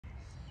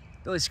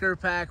Billy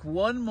Skripac,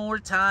 one more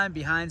time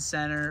behind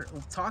center.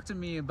 Talk to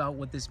me about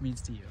what this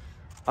means to you.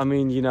 I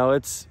mean,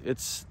 it's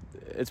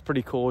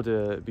pretty cool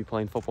to be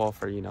playing football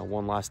for,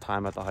 one last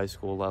time at the high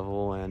school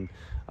level. And,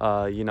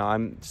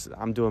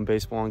 I'm doing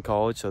baseball in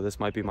college, so this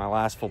might be my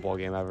last football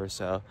game ever.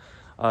 So,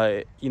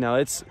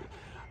 it's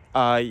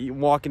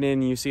walking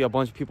in, you see a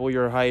bunch of people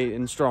your height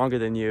and stronger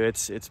than you.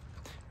 It's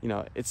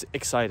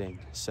exciting.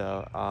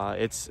 So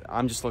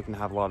I'm just looking to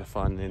have a lot of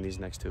fun in these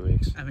next 2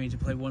 weeks. I mean, to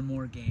play one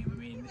more game. I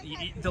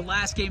mean, the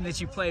last game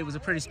that you played was a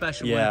pretty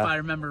special one, Yeah. if I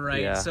remember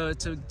right. Yeah. So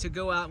to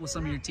go out with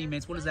some of your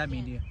teammates, what does that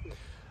mean to you?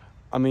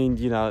 I mean,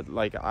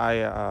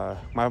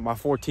 my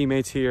 4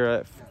 teammates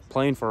here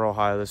playing for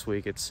Ohio this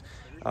week, it's,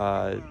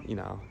 they're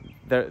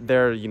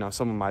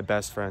some of my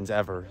best friends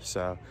ever.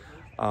 So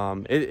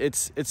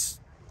it's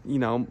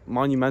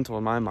monumental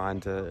in my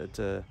mind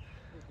to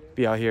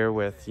be out here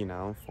with,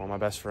 one of my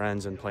best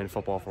friends and playing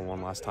football for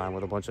one last time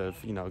with a bunch of,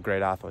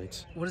 great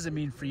athletes. What does it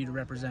mean for you to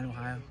represent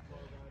Ohio?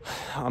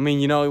 I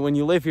mean, when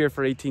you live here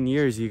for 18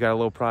 years, you got a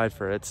little pride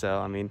for it. So,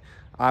 I mean,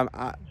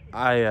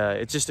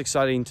 it's just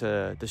exciting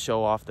to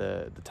show off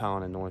the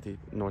talent in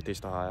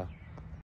Northeast Ohio.